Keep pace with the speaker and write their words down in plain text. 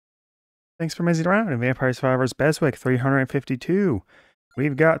Thanks for messing around in Vampire Survivors BESWEC 352.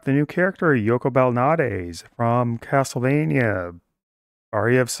 We've got the new character, Yoko Belnades, from Castlevania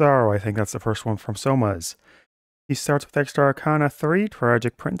Aria of Sorrow. I think that's the first one from Soma's. He starts with extra arcana 3,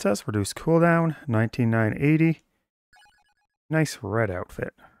 Tragic Princess, reduced cooldown, 19980. Nice red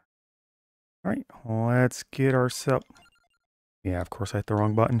outfit. Alright, let's get ourselves... Yeah, of course I hit the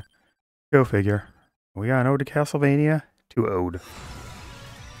wrong button. Go figure. We got an ode to Castlevania, to ode.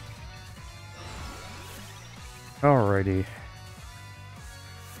 Alrighty.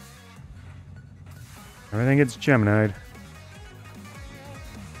 Everything gets Gemini'd.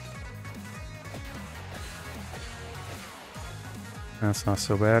 That's not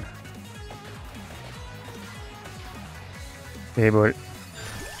so bad. Okay, but...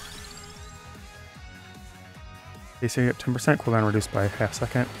 Okay, so you get 10% cooldown reduced by half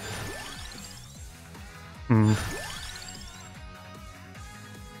second.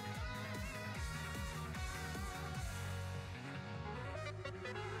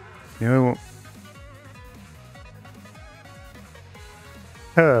 No.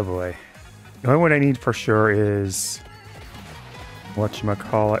 Oh boy. The only one I need for sure is...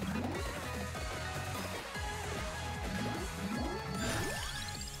 whatchamacallit.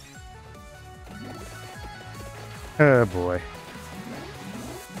 Oh boy.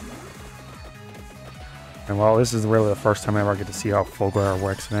 And well, this is really the first time I ever get to see how Fulgur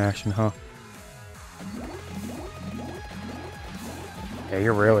works in action, huh? Yeah,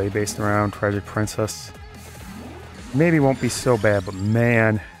 you're really based around Tragic Princess. Maybe won't be so bad, but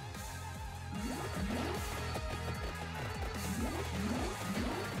man.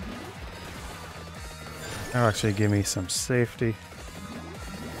 That'll actually give me some safety.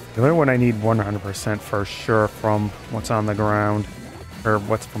 The only one I need 100% for sure from what's on the ground, or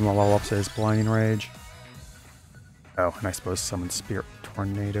what's from the level ups, is Blinding Rage. Oh, and I suppose Summon Spirit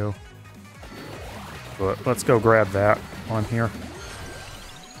Tornado. But let's go grab that one here.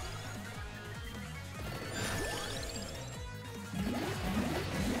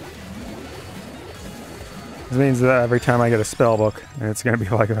 This means that every time I get a spell book, it's going to be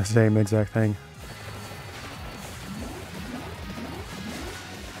like the same exact thing.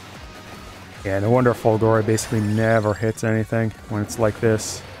 Yeah, no wonder Fulgur basically never hits anything when it's like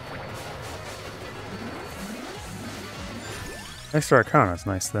this. Extra Arcana is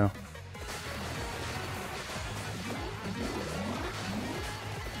nice though.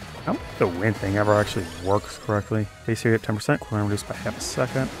 I don't think the wind thing ever actually works correctly. Base here at 10%, cooldown reduced by half a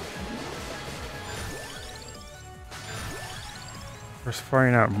second. It's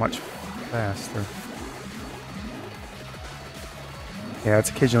firing out much faster. Yeah, it's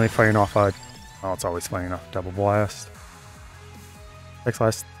occasionally firing off a... well, it's always firing off double blast.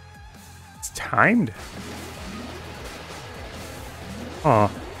 X-Blast. It's timed. Huh.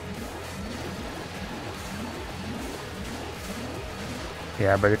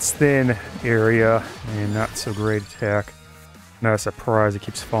 Yeah, but it's thin area and not so great attack. Not a surprise it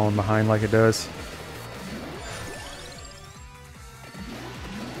keeps falling behind like it does.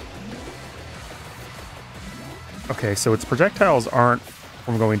 Okay, so its projectiles aren't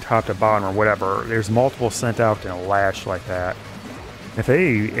from going top to bottom or whatever. There's multiple sent out in a lash like that. If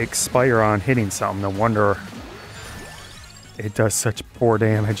they expire on hitting something, no wonder it does such poor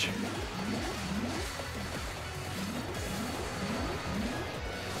damage.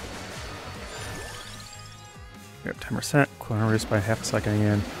 We got 10%, cooldown reduced by half a second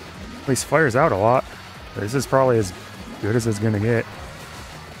again. At least fires out a lot. This is probably as good as it's gonna get.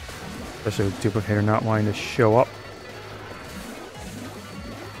 Especially with Duplicator not wanting to show up.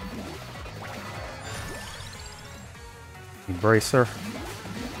 Bracer.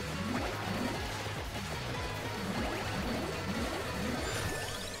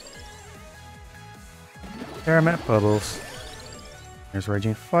 Aromatic bubbles. There's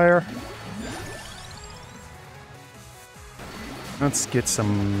Raging Fire. Let's get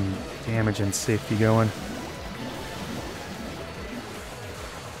some damage and safety going.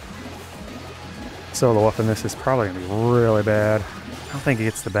 Solo weapon, this is probably going to be really bad. I don't think it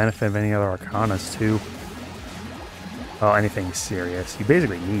gets the benefit of any other arcanas too. Well, anything serious. You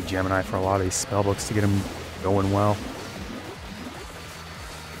basically need Gemini for a lot of these spellbooks to get them going well.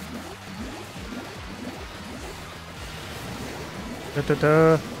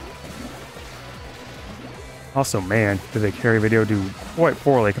 Also, man, did the carry video do quite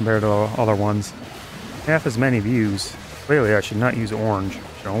poorly compared to other ones. Half as many views. Clearly, I should not use orange. It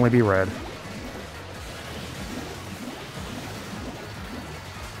should only be red.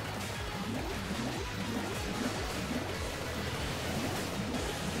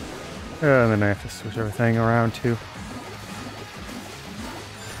 And then I have to switch everything around too.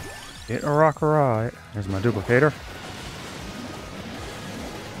 Get a rock right. There's my duplicator.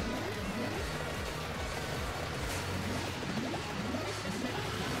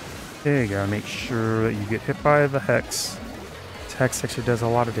 Okay, gotta make sure that you get hit by the hex. This hex actually does a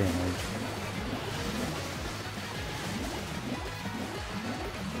lot of damage.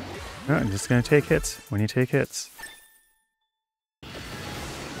 No, I'm just gonna take hits when you take hits.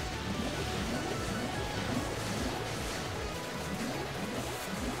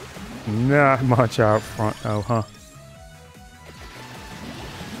 Not much out front, oh, huh?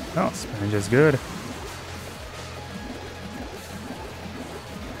 Oh, spinach is good.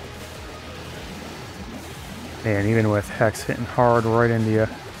 Man, even with Hex hitting hard right into you,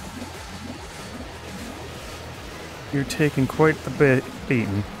 you're taking quite the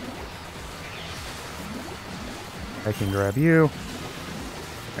beating. I can grab you.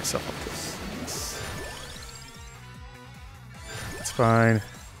 Myself up this. That's fine.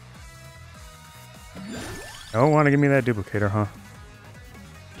 Don't want to give me that duplicator, huh?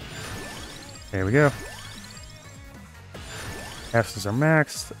 There we go. F's are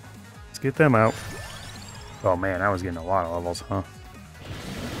maxed. Let's get them out. Oh man, I was getting a lot of levels, huh?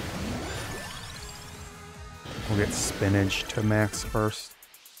 We'll get spinach to max first.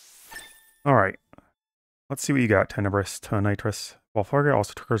 Alright. Let's see what you got, Tenebris, Tonitrus. Well, Fulgur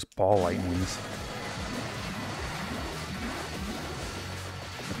also triggers ball lightnings.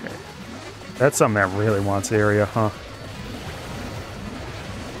 Okay. That's something that really wants area, huh?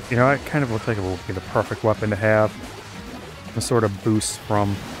 You know, it kind of looks like it will be the perfect weapon to have. A sort of boost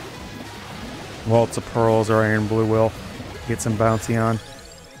from Waltz of Pearls or Iron Blue will get some bouncy on.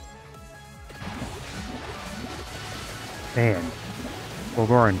 Man,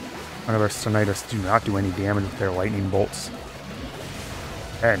 Fulgur and one of our Tonitrus do not do any damage with their lightning bolts.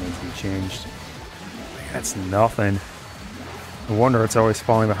 That needs to be changed. That's nothing. No wonder it's always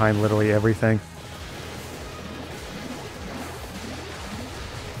falling behind literally everything.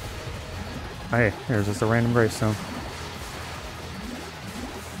 Hey, here's just a random gravestone.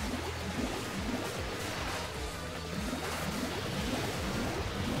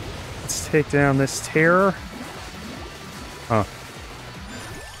 Let's take down this terror. Huh.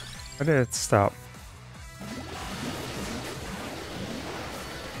 Why did it stop?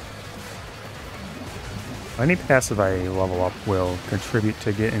 Any passive I level up will contribute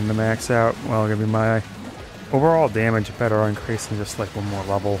to getting the max out. Well, give me my overall damage better increasing just like one more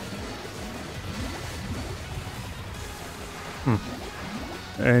level.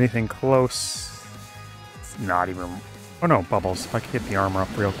 Anything close? It's not even... Oh no, bubbles. If I could get the armor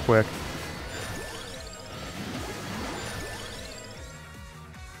up real quick.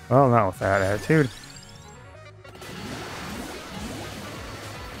 Well, not with that attitude.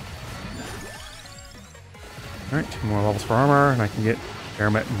 Alright, 2 more levels for armor, and I can get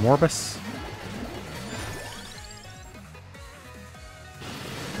Aramet Morbus.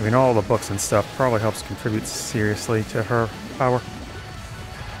 I mean, all the books and stuff probably helps contribute seriously to her power.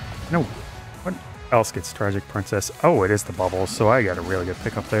 No, what else gets Tragic Princess? Oh, it is the bubbles, so I got a really good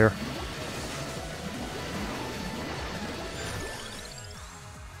pickup there.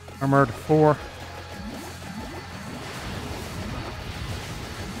 Armored 4.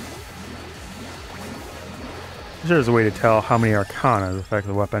 There's a way to tell how many arcanas affect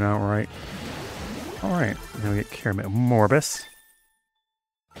the weapon outright. Alright, now we get Aramet Morbus.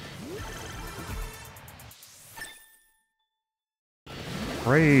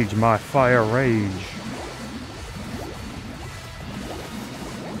 Rage, my fire, rage.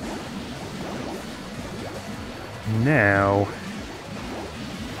 Now...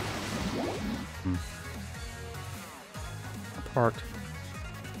 Apart.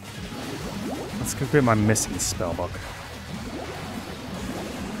 Let's go get my missing spellbook.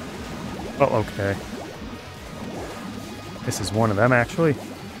 Oh, okay. This is one of them, actually.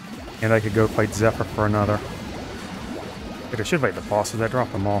 And I could go fight Zephyr for another. But I should fight the bosses that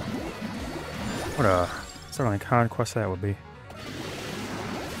drop them all. What a certainly conquest that would be.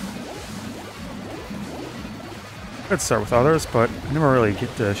 Could start with others, but I never really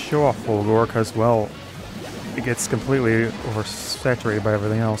get to show off Fulgur because, well, it gets completely oversaturated by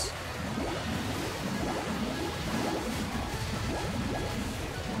everything else.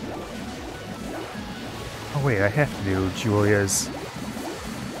 Oh wait, I have to do Julia's.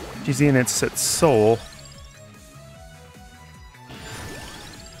 She's the innate soul.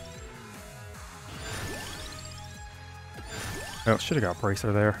 Oh, should have got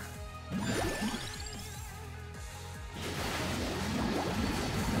Bracer there.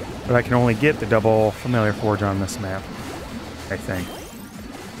 But I can only get the double Familiar Forge on this map, I think.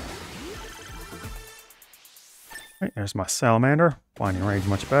 Right, there's my Salamander. Blinding Rage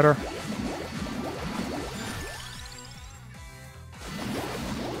much better.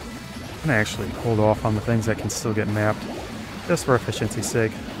 I'm gonna actually hold off on the things that can still get mapped, just for efficiency's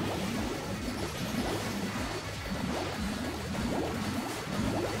sake.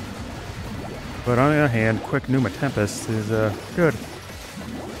 But on the other hand, quick Pneuma Tempest is good.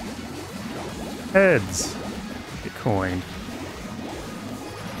 Heads! Get coined.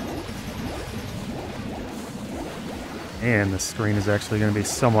 And the screen is actually going to be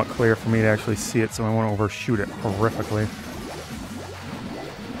somewhat clear for me to actually see it, so I won't overshoot it horrifically.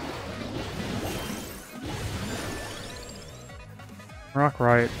 Rock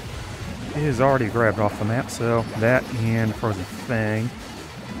Riot is already grabbed off the map, so that and Frozen Fang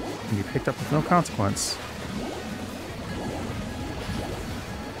can be picked up with no consequence.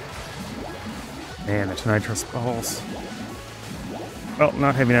 And the Tonitrus balls. Well,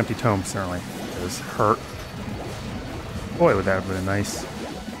 not having Empty Tome certainly does hurt. Boy, would that have been nice.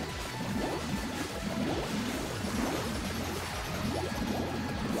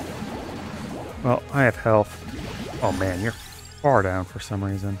 Well, I have health. Oh man, you're far down for some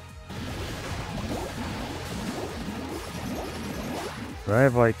reason. Do I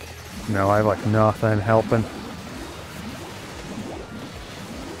have like... No, I have like nothing helping.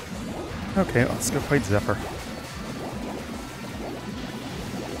 Okay, let's go fight Zephyr.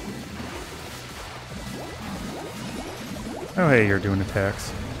 Oh hey, you're doing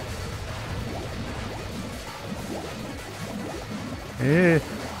attacks. Eh.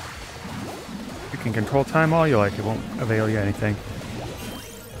 You can control time all you like, it won't avail you anything.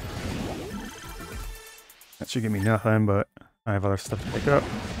 That should give me nothing, but I have other stuff to pick up.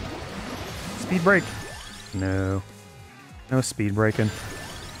 Speed break! No. No speed breaking.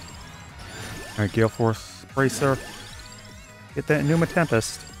 Alright, Gale Force Bracer. Get that Pneuma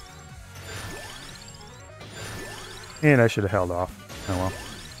Tempest. And I should have held off. Oh well.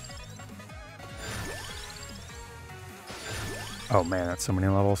 Oh man, that's so many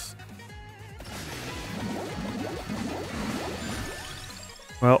levels.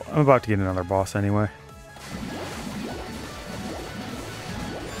 Well, I'm about to get another boss anyway.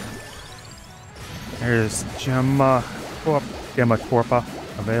 There's Gemma Torpa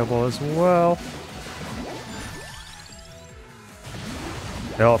available as well.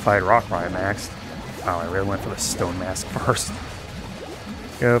 Hell, if I had Rock Riot maxed. Oh, I really went for the Stone Mask first.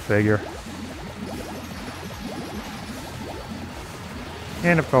 Go figure.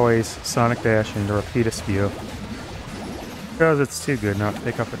 And of course, Sonic Dash into Rapidus View. Because it's too good not to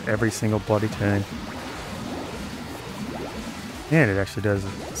pick up at every single bloody time. And it actually does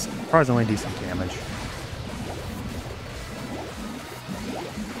surprisingly decent damage.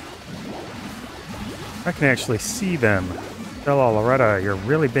 I can actually see them. Bella Loretta, you're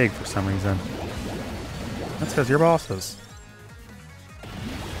really big for some reason. That's because you're bosses.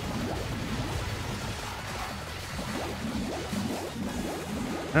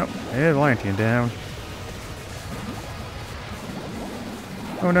 Nope, Atlantean down.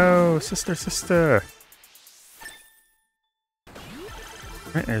 Oh no, sister!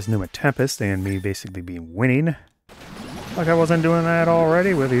 Alright, there's Pneuma Tempest and me basically being winning. Like I wasn't doing that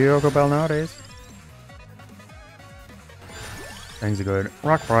already with Yoko Belnades. Things are good.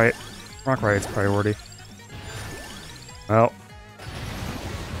 Rock Riot. Rock Riot's priority. Well,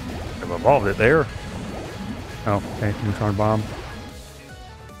 I've evolved it there. Oh, okay, Neutron Bomb.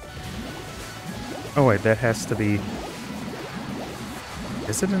 Oh wait, that has to be...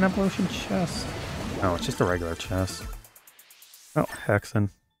 Is it an evolution chest? No, it's just a regular chest. Oh, Hexen.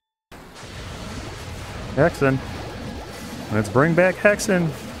 Hexen. Let's bring back Hexen.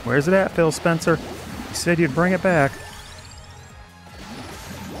 Where's it at, Phil Spencer? You said you'd bring it back.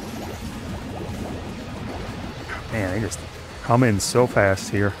 Man, they just come in so fast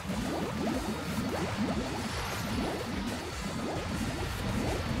here.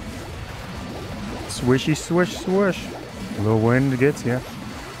 Swishy, swish, swish. A little wind gets ya.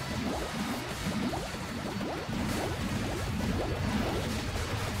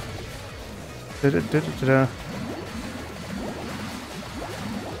 Da-da-da-da-da.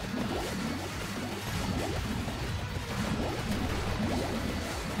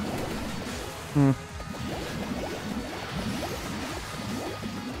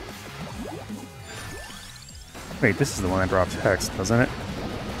 Wait, this is the one that drops Hex, doesn't it?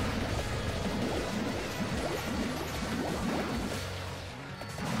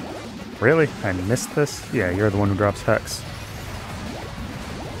 Really? I missed this? Yeah, you're the one who drops Hex.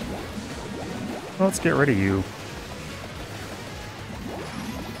 Well, let's get rid of you.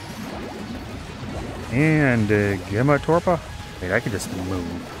 And Gemma Torpa? Wait, I can just move.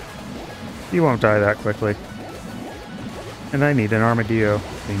 You won't die that quickly. And I need an armadillo.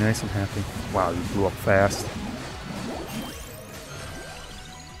 Be nice and happy. Wow, you blew up fast.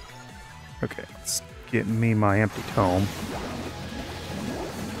 Okay, let's get me my empty tome.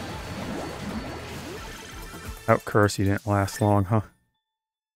 Out curse, you didn't last long, huh?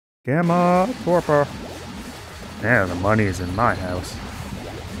 Gamma Torpor. Yeah, the money is in my house.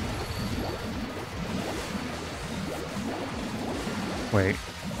 Wait,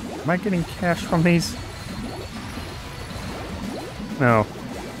 am I getting cash from these? No.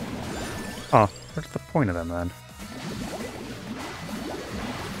 Huh, what's the point of them then?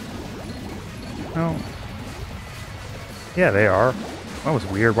 No. Yeah, they are. That was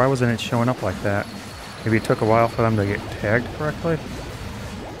weird. Why wasn't it showing up like that? Maybe it took a while for them to get tagged correctly?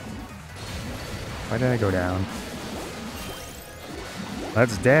 Why did I go down?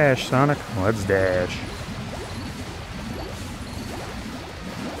 Let's dash, Sonic. Let's dash.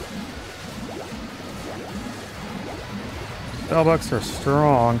 Spellbooks are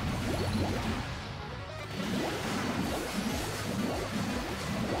strong.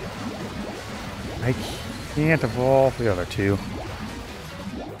 I can't evolve the other two.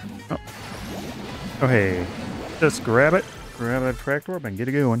 Oh, oh hey. Just grab it. Grab that tractor and get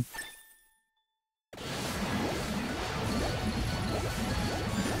it going.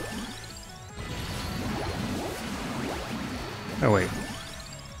 Oh wait.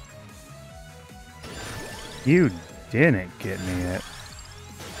 You didn't get me yet.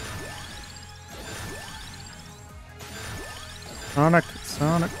 Sonic,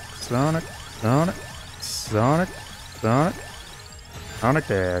 Sonic, Sonic, Sonic, Sonic, Sonic, Sonic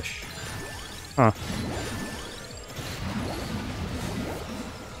Dash. Huh.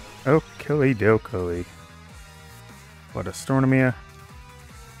 Oakley dokily. What, astronomia?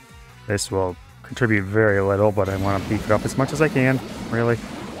 This will contribute very little, but I want to beef it up as much as I can, really.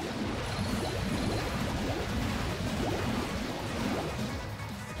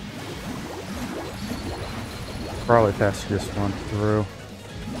 Probably faster just run through.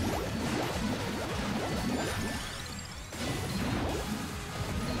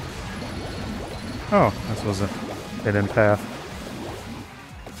 Oh, this was a hidden path.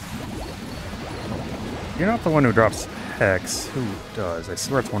 You're not the one who drops Hex. Who does? I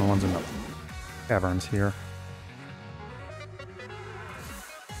swear it's one of the ones in the caverns here.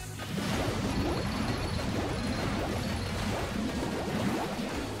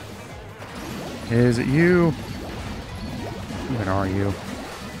 Is it you? Even are you?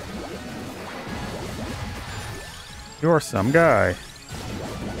 You're some guy.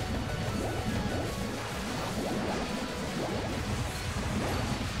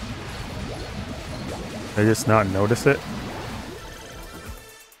 Did I just not notice it?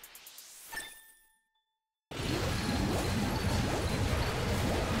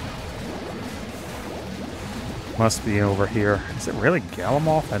 Must be over here. Is it really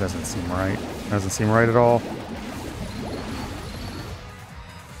Galamoth? That doesn't seem right. Doesn't seem right at all.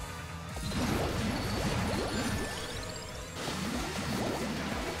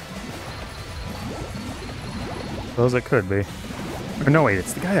 Suppose it could be. Or no, wait,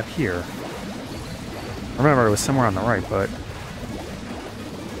 it's the guy up here. Remember, it was somewhere on the right, but...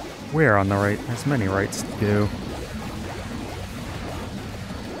 where on the right? There's many rights to do.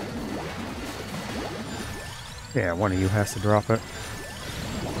 Yeah, one of you has to drop it.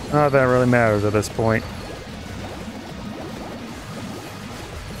 Not that really matters at this point.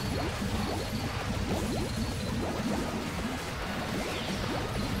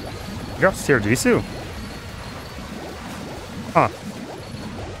 He drops Jisoo. Huh.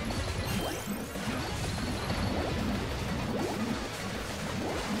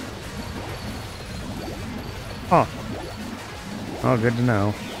 Huh. Oh, good to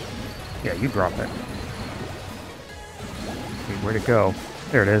know. Yeah, you drop it. Wait, where'd it go?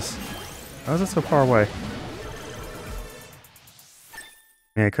 There it is. How is it so far away?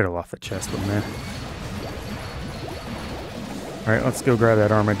 Yeah, I could have left the chest with me. Alright, let's go grab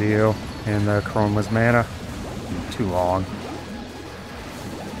that armadillo and the Chroma's mana. Too long.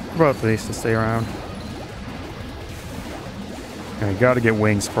 Both of these to stay around. I gotta get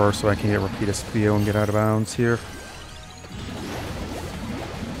wings first so I can get Repeatus Theo and get out of bounds here.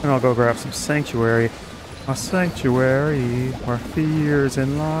 And I'll go grab some Sanctuary. A sanctuary where fears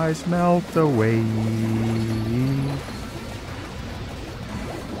and lies melt away.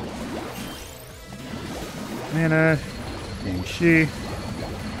 Mana. King Shi.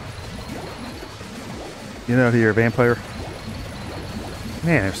 Get out of here, vampire.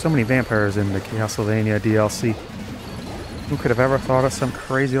 Man, there's so many vampires in the Castlevania DLC. Who could have ever thought of something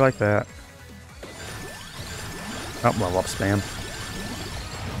crazy like that? Oh, well, up spam.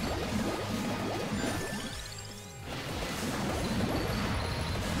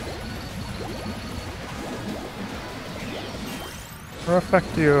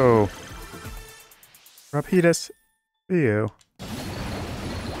 Perfectio. Rapidus. You.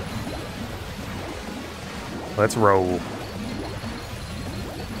 Let's roll.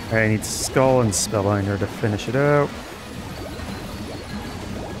 I need Skull and Spellbinder to finish it out.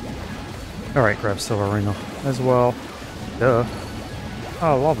 Alright, grab Silver Ring as well. Duh. Oh,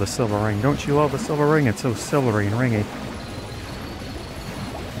 I love the Silver Ring. Don't you love the Silver Ring? It's so silvery and ringy.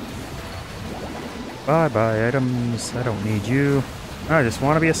 Bye-bye items. I don't need you. I just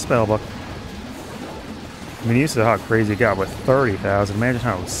want to be a spellbook. I mean, used to how crazy it got with 30,000. Imagine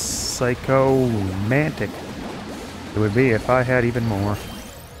how psycho-romantic it would be if I had even more.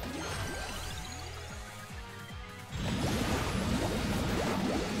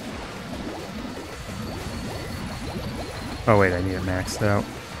 Oh wait, I need it maxed out.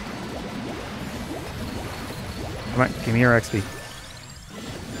 Come on, give me your XP.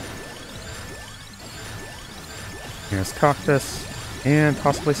 Here's Cactus, and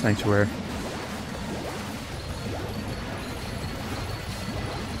possibly Sanctuary.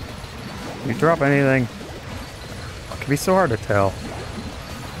 If you drop anything, it can be so hard to tell.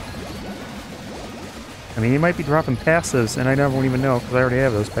 I mean, you might be dropping passives, and I never won't even know, because I already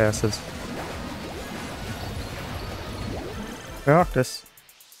have those passives. Cactus.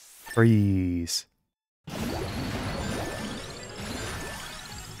 Freeze.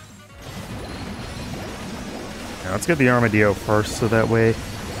 Now let's get the Armadillo first, so that way...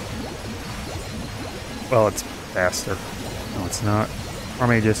 Well, it's faster. No, it's not.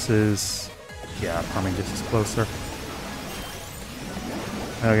 Armagus is... Yeah, Armagus is closer.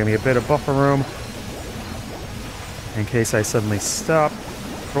 That'll give me a bit of buffer room. In case I suddenly stop.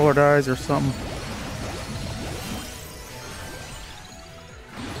 Roller dies or something.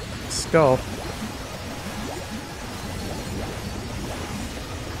 Skull.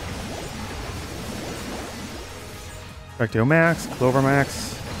 Rectio Max, Clover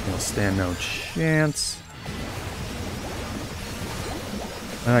Max. You'll stand no chance.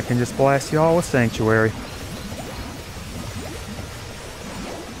 And I can just blast you all with Sanctuary.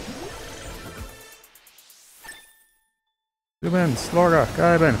 Zubin, Slorga,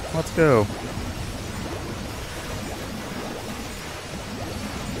 Gaibin, let's go.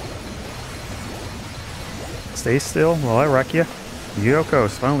 Stay still while I wreck you.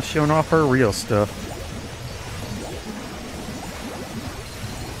 Yoko's finally showing off her real stuff.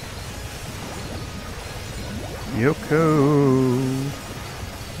 Yoko.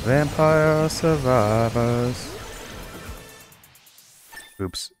 Vampire survivors.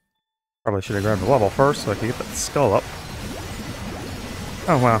 Oops. Probably should have grabbed the level first so I could get that skull up.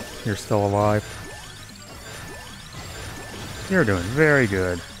 Oh wow, you're still alive. You're doing very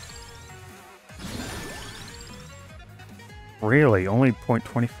good. Really? Only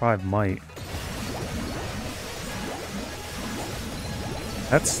 0.25 might.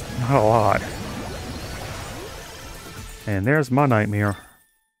 That's not a lot. And there's my nightmare.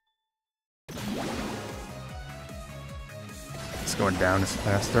 It's going down is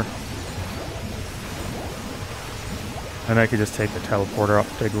faster. And I could just take the teleporter up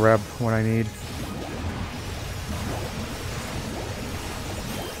to grab what I need.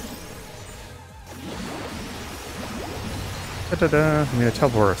 Da-da-da. I mean, the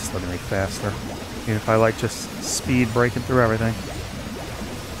teleporter is still going to be faster. Even if I like just speed breaking through everything.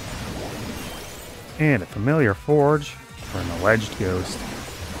 And a familiar forge for an alleged ghost.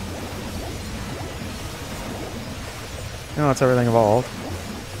 No, that's everything evolved.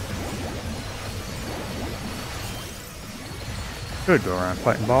 Could go around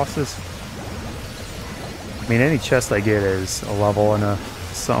fighting bosses. I mean, any chest I get is a level and a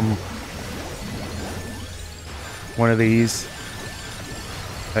some one of these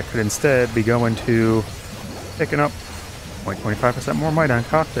that could instead be going to picking up 0.25% more might on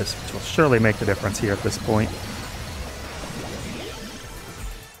Cactus, which will surely make the difference here at this point.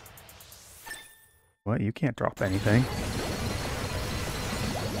 What? You can't drop anything.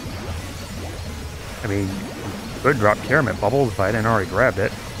 I mean, you could drop Caramel Bubbles if I hadn't already grabbed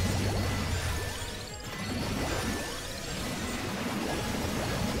it.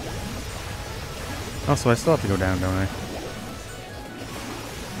 Also, I still have to go down, don't I?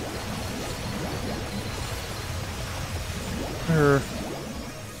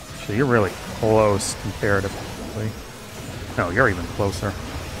 Actually, you're really close comparatively. No, you're even closer.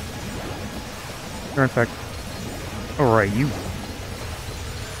 You're in fact... Oh, right, you...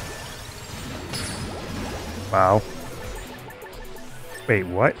 Wow. Wait,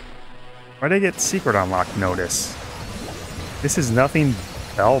 what? Why'd I get secret unlock notice? This is nothing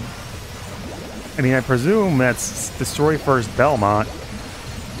Bell... I mean, I presume that's Destroy First Belmont.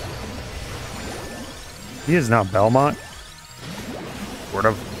 He is not Belmont. Sort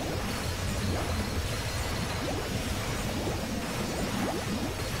of.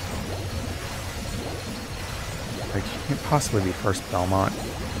 Like, she can't possibly be first Belmont.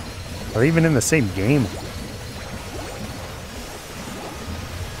 Or even in the same game.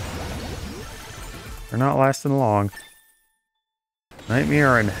 They're not lasting long.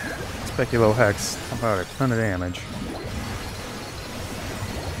 Nightmare and Speculo Hex. How about a ton of damage?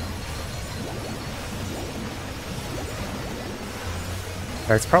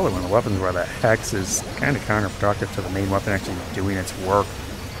 It's probably one of the weapons where the Hex is kind of counterproductive to the main weapon actually doing its work.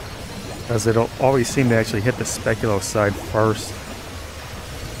 Because it'll always seem to actually hit the Speculo side first.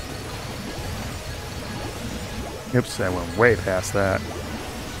 Oops, I went way past that.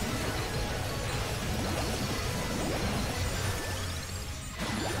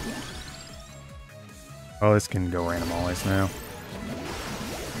 Oh, this can go random always now.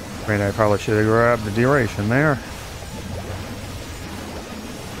 I mean, I probably should have grabbed the duration there.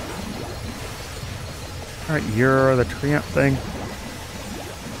 Alright, you're the Treant thing.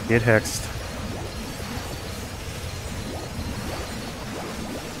 Get hexed.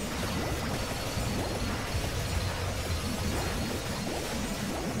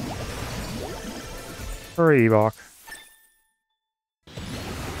 For Evok.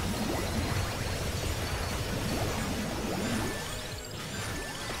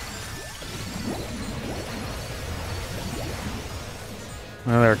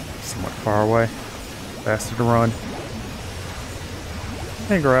 Well, they're somewhat far away. Faster to run.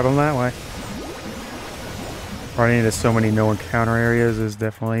 And grab them that way. Running into so many no encounter areas is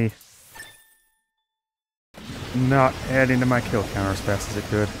definitely not adding to my kill counter as fast as it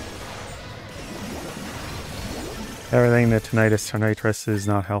could. Everything that Tonitrus is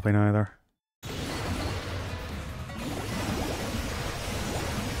not helping either.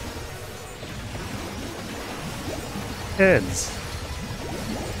 Heads.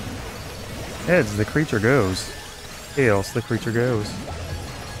 Heads, the creature goes. Tails, the creature goes.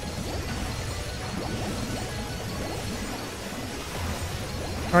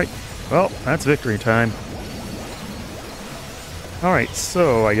 Alright, well, that's victory time. Alright,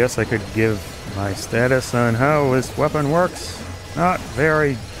 so I guess I could give my status on how this weapon works. Not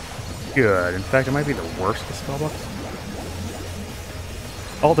very good. In fact, it might be the worst of spellbooks.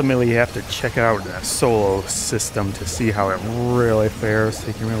 Ultimately, you have to check out a solo system to see how it really fares, so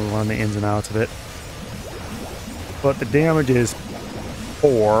you can really learn the ins and outs of it. But the damage is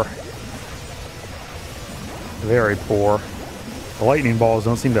poor. Very poor. The lightning balls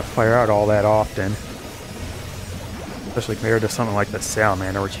don't seem to fire out all that often. Especially compared to something like the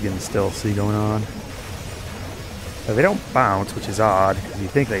Salamander, which you can still see going on. But they don't bounce, which is odd, because you'd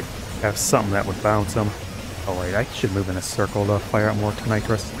think they'd have something that would bounce them. Oh wait, I should move in a circle to fire out more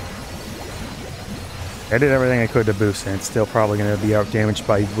Tonitrus. I did everything I could to boost it. It's still probably going to be out damaged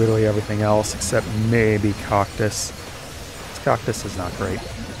by literally everything else, except maybe Cactus. This Cactus is not great.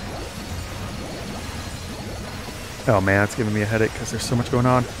 Oh man, it's giving me a headache because there's so much going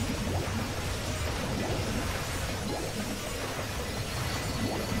on.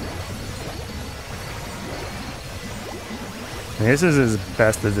 This is as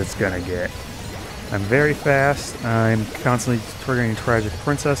best as it's going to get. I'm very fast. I'm constantly triggering Tragic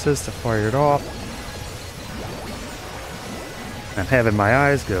Princesses to fire it off. I'm having my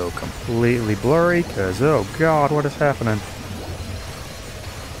eyes go completely blurry because, oh god, what is happening?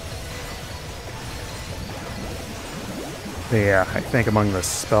 Yeah, I think among the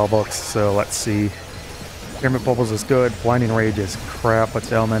spellbooks, so let's see. Pyramid Bubbles is good. Blinding Rage is crap, but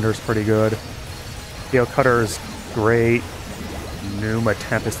Salamander is pretty good. Gale Cutter is great. Numa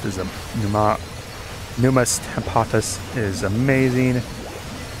Tempest is a... Numus Tempatus is amazing.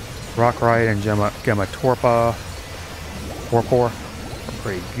 Rock Riot and Gemma Torpor are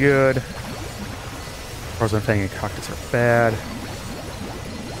pretty good. Frozen Fang and Cactus are bad.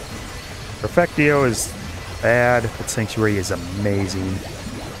 Perfectio is bad, but Sanctuary is amazing.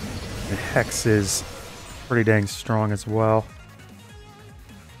 And Hex is pretty dang strong as well.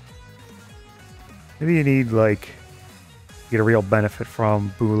 Maybe you need, like, get a real benefit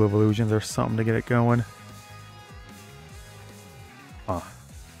from Bool of Illusions or something to get it going. Huh.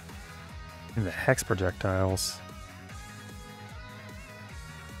 And the Hex projectiles.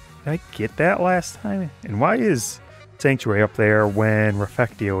 Did I get that last time? And why is Sanctuary up there when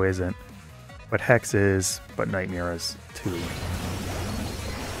Refectio isn't? But Hex is, but Nightmare is too.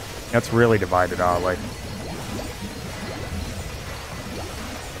 That's really divided oddly.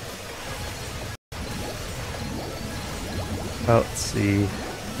 Let's see.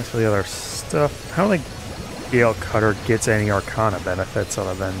 That's for the other stuff. I don't think Gale Cutter gets any Arcana benefits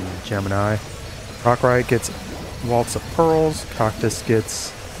other than Gemini. Rock Riot gets Waltz of Pearls. Cactus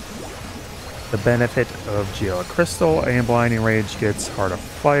gets the benefit of Geo Crystal, and Blinding Rage gets Heart of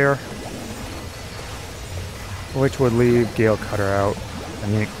Fire, which would leave Gale Cutter out. I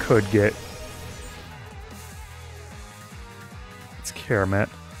mean, it could get its Karamet.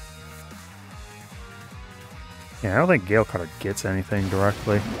 Yeah, I don't think Gale Cutter gets anything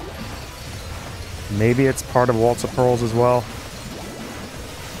directly. Maybe it's part of Waltz of Pearls as well.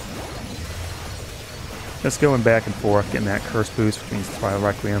 Just going back and forth, getting that curse boost, which means Twilight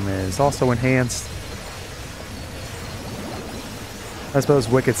Requiem is also enhanced. I suppose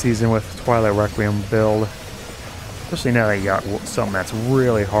Wicked Season with Twilight Requiem build, especially now that you got something that's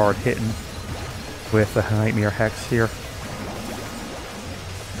really hard hitting with the Nightmare Hex here.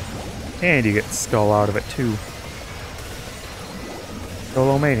 And you get Skull out of it too.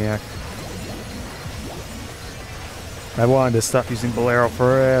 Solo Maniac. I wanted to stop using Bolero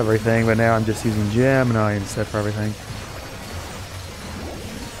for everything, but now I'm just using Gemini instead for everything.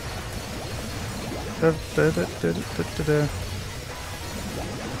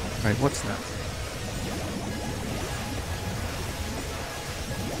 Alright, what's next?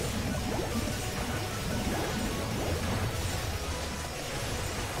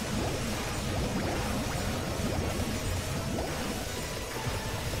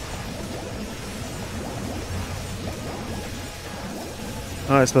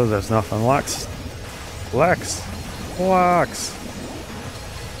 Oh, I suppose there's nothing. Lex. Lex. Lex.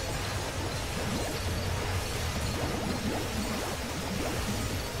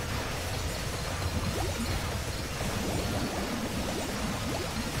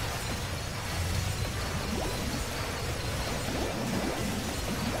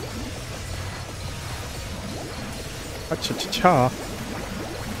 Cha-cha-cha.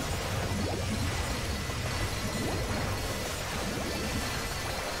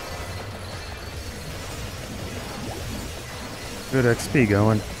 Good XP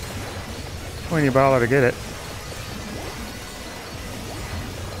going. When you bother to get it.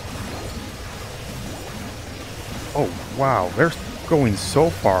 Oh wow, they're going so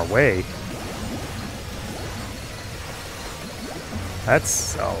far away.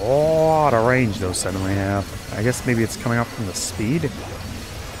 That's a lot of range those suddenly have. I guess maybe it's coming up from the speed.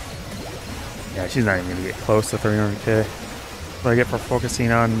 Yeah, she's not even gonna get close to 300k. What I get for focusing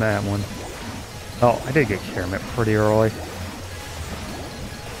on that one. Oh, I did get Karamet pretty early.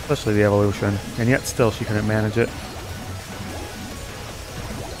 Especially the evolution, and yet still she couldn't manage it.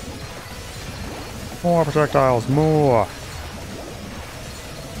 More projectiles, more!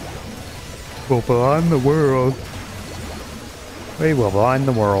 We'll blind the world. We will blind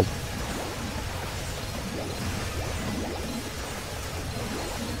the world.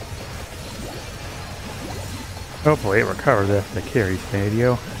 Hopefully it recovers after the carry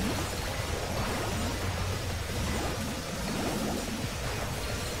video.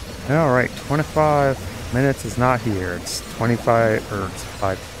 Alright, 25 minutes is not here. It's 25, or it's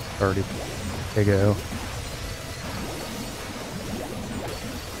 5:30 to go.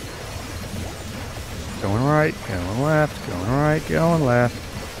 Going right, going left, going right, going left.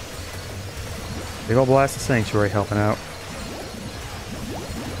 Big ol' blast of Sanctuary helping out.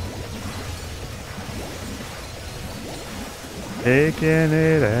 Taking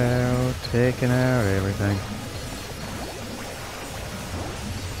it out, taking out everything.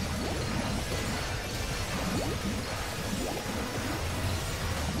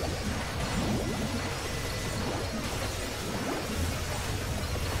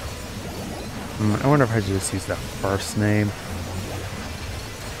 I wonder if I should just use the first name.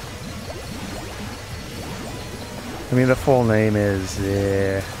 I mean, the full name is,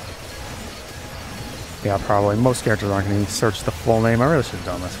 yeah, probably. Most characters aren't going to search the full name. I really should have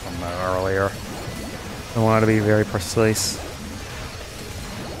done this from earlier. I want to be very precise.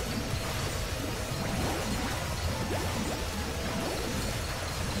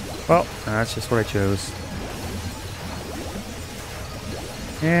 Well, that's just what I chose.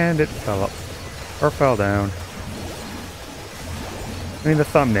 And it fell up. Or fell down. I mean, the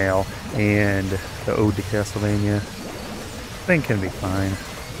thumbnail and the Ode to Castlevania thing can be fine.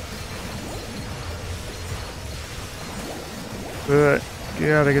 But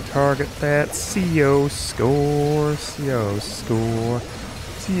gotta target that CO score, CO score,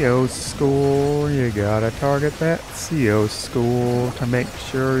 CO score. You gotta target that CO score to make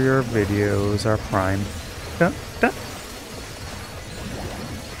sure your videos are primed. Dun, dun.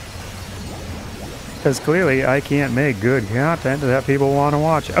 Because clearly I can't make good content that people want to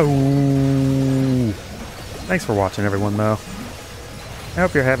watch. Oh! Thanks for watching, everyone, though. I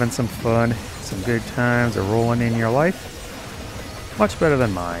hope you're having some fun, some good times are rolling in your life. Much better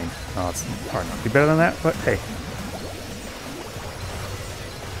than mine. Oh, it's hard not to be better than that, but hey,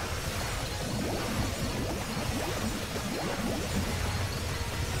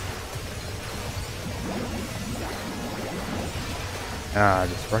 Ah,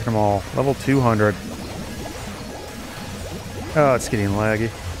 just wreck them all. Level 200. Oh, it's getting laggy.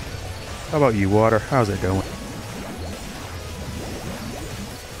 How about you, water? How's it going?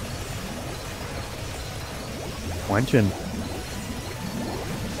 Quenching.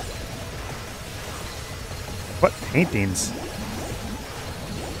 What paintings?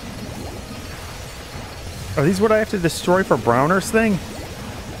 Are these what I have to destroy for Browner's thing?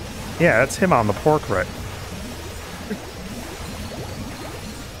 Yeah, that's him on the portrait.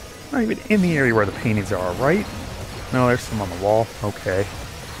 Not even in the area where the paintings are, right? No, there's some on the wall. Okay.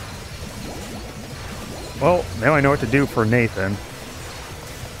 Well, now I know what to do for Nathan.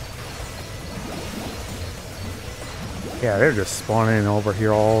 Yeah, they're just spawning over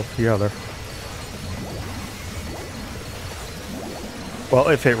here all together. Well,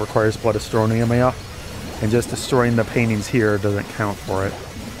 if it requires blood astronomia, and just destroying the paintings here doesn't count for it.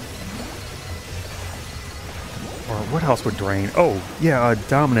 Or what else would drain? Oh, yeah,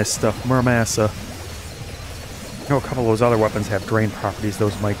 Dominus stuff, Murmassa. I know a couple of those other weapons have drain properties.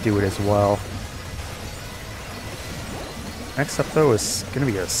 Those might do it as well. Next up, though, is going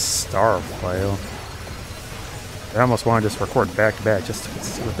to be a star file. I almost want to just record back-to-back just to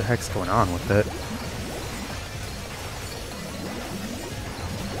see what the heck's going on with it.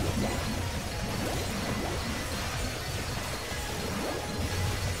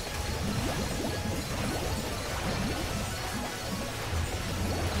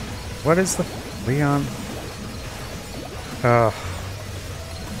 What is the... Leon? And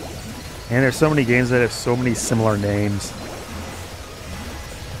there's so many games that have so many similar names.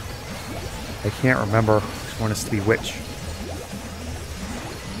 I can't remember which one is to be which.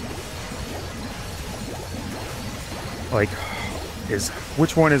 Like,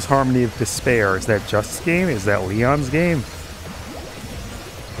 which one is Harmony of Despair? Is that Just's game? Is that Leon's game?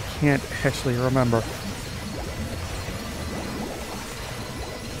 I can't actually remember.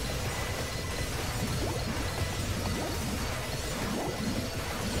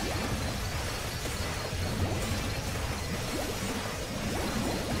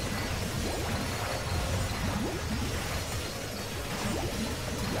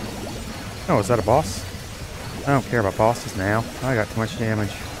 Oh, is that a boss? I don't care about bosses now. I got too much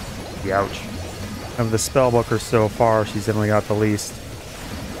damage. Ouch. Of the spellbookers so far, she's definitely got the least.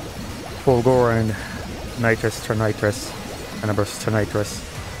 Fulgur and Tonitrus, Tenebris, Tonitrus.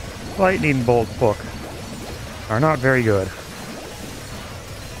 Lightning Bolt book are not very good.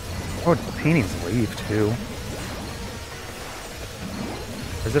 Oh, the paintings leave too.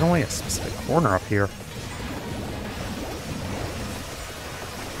 Or is it only a specific corner up here?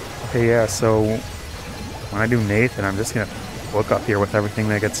 Okay, yeah, so when I do Nathan, I'm just gonna look up here with everything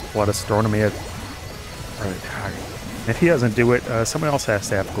that gets blood astronomy. If he doesn't do it, someone else has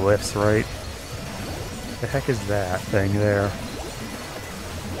to have glyphs, right? The heck is that thing there?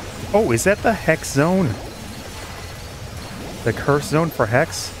 Oh, is that the Hex Zone? The Curse Zone for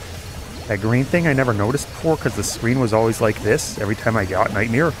Hex? That green thing I never noticed before because the screen was always like this every time I got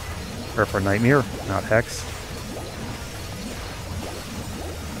Nightmare. Or for Nightmare, not Hex.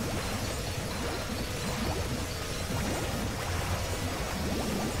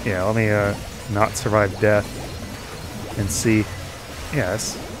 Yeah, let me not survive death and see.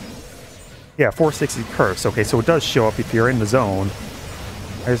 Yes. Yeah, 460 curse. Okay, so it does show up if you're in the zone.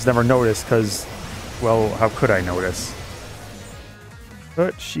 I just never noticed because, well, how could I notice?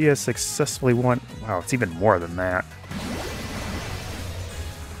 But she has successfully won. Wow, it's even more than that.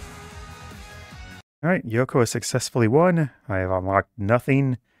 Alright, Yoko has successfully won. I have unlocked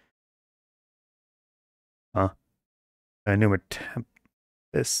nothing. Huh. A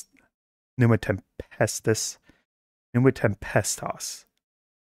Pneumatempestus. Pneumatempestos.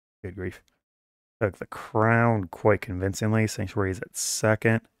 Good grief. Took the crown quite convincingly. Sanctuary is at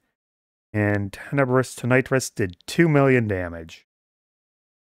second. And Tenebris Tonitrus did 2 million damage.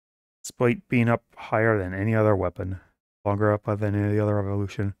 Despite being up higher than any other weapon. Longer up than any other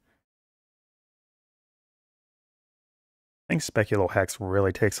evolution. I think Speculo Hex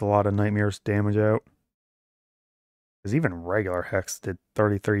really takes a lot of Nightmare's damage out. Because even regular Hex did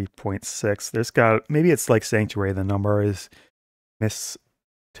 33.6. There's got... Maybe it's like Sanctuary. The number is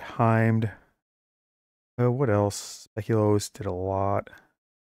mistimed. What else? Speculos did a lot.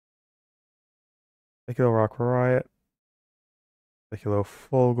 Speculo Rock Riot. Speculo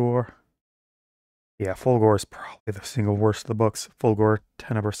Fulgur. Yeah, Fulgur is probably the single worst of the books. Fulgur,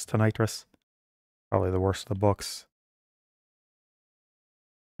 Tenebris, Tonitrus. Probably the worst of the books.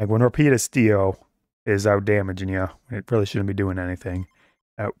 Like when Repetus Dio is out damaging you, it really shouldn't be doing anything.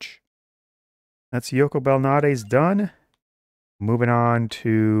 Ouch. That's Yoko Belnades done. Moving on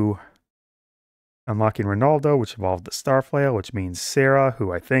to Unlocking Ronaldo, which evolved the Starflail, which means Sarah,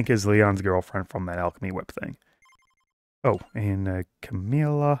 who I think is Leon's girlfriend from that alchemy whip thing. Oh, and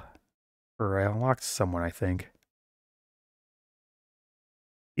Camilla. Or I unlocked someone, I think.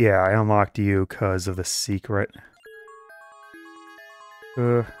 Yeah, I unlocked you because of the secret.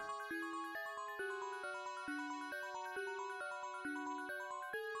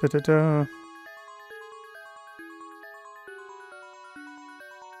 Da-da-da.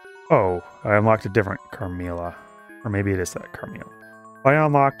 Oh, I unlocked a different Carmilla. Or maybe it is that Carmilla. I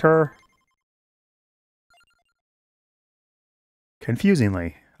unlocked her.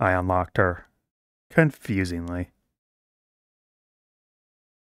 Confusingly, I unlocked her. Confusingly.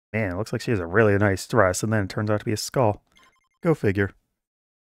 Man, it looks like she has a really nice dress, and then it turns out to be a skull. Go figure.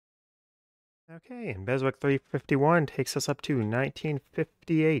 Okay, and BESWEC 351 takes us up to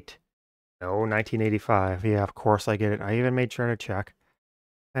 1958. No, 1985. Yeah, of course I get it. I even made sure to check.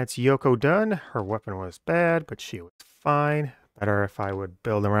 That's Yoko done. Her weapon was bad, but she was fine. Better if I would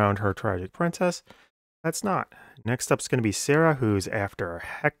build around her Tragic Princess. That's not. Next up's going to be Sarah, who's after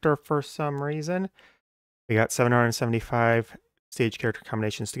Hector for some reason. We got 775 stage character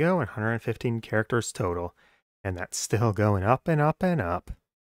combinations to go and 115 characters total. And that's still going up and up and up.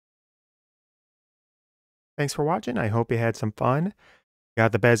 Thanks for watching. I hope you had some fun.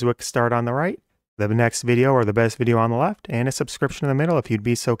 Got the BESWEC start on the right, the next video or the best video on the left, and a subscription in the middle if you'd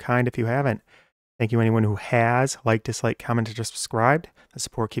be so kind if you haven't. Thank you anyone who has liked, disliked, commented, or subscribed. The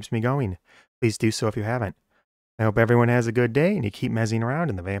support keeps me going. Please do so if you haven't. I hope everyone has a good day and you keep mezzying around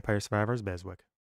in the Vampire Survivors BESWEC.